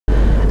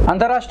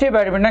अंतर्राष्ट्रीय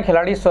बैडमिंटन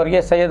खिलाड़ी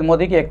स्वर्गीय सैयद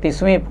मोदी की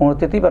 31वीं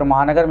पुण्यतिथि पर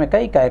महानगर में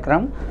कई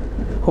कार्यक्रम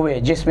हुए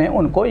जिसमें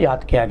उनको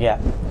याद किया गया।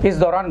 इस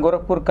दौरान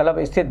गोरखपुर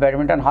क्लब स्थित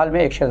बैडमिंटन हॉल में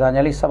एक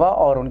श्रद्धांजलि सभा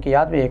और उनकी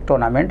याद में एक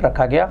टूर्नामेंट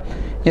रखा गया,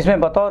 जिसमें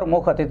बतौर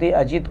मुख्य अतिथि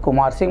अजीत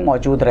कुमार सिंह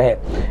मौजूद रहे,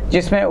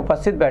 जिसमें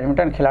उपस्थित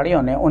बैडमिंटन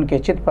खिलाड़ियों ने उनके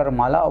चित्र पर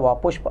माला व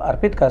पुष्प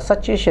अर्पित कर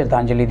सच्ची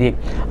श्रद्धांजलि दी।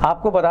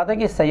 आपको बता दें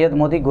कि सैयद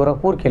मोदी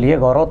गोरखपुर के लिए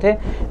गौरव थे,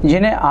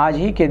 जिन्हें आज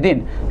ही के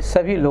दिन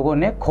सभी लोगों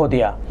ने खो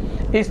दिया।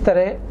 इस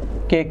तरह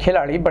के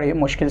खिलाड़ी बड़ी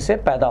मुश्किल से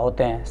पैदा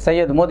होते हैं।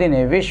 सैयद मोदी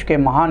ने विश्व के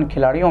महान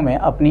खिलाड़ियों में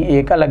अपनी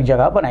एक अलग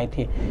जगह बनाई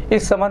थी।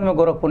 इस संबंध में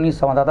गोरखपुर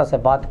संवाददाता से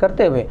बात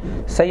करते हुए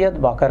सैयद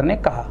बाकर ने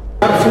कहा,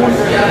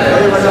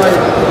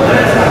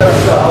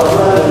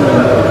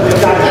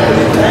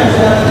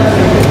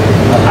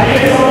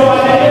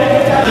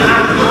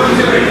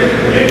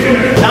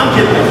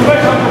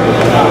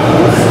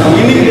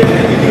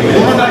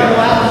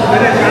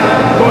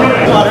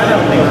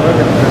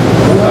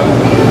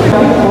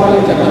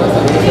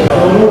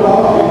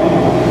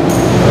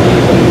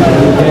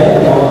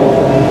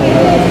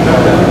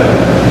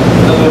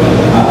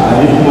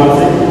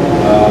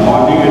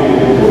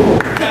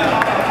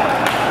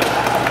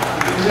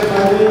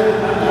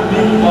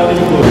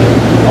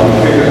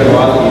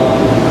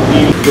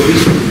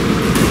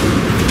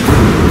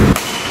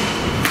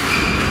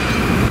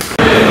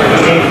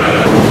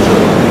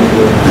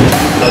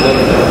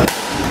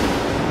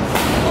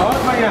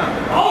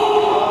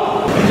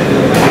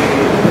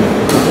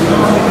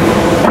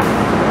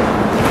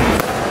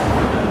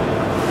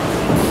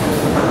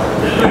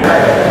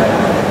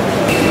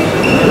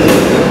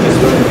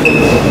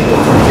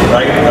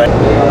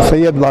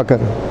 सैयद बाकर।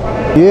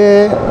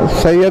 ये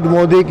सैयद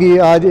मोदी की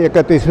आज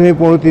 31वीं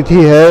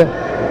पुण्यतिथि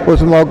है।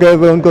 उस मौके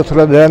पर उनको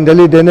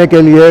श्रद्धांजलि देने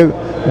के लिए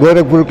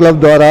गोरखपुर क्लब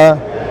द्वारा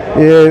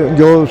ये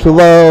जो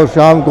सुबह और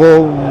शाम को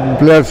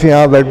प्लेयर्स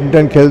यहाँ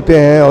बैडमिंटन खेलते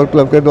हैं और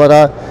क्लब के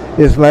द्वारा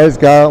इस मैच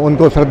का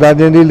उनको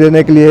श्रद्धांजलि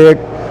देने के लिए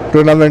एक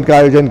टूर्नामेंट का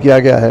आयोजन किया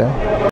गया है।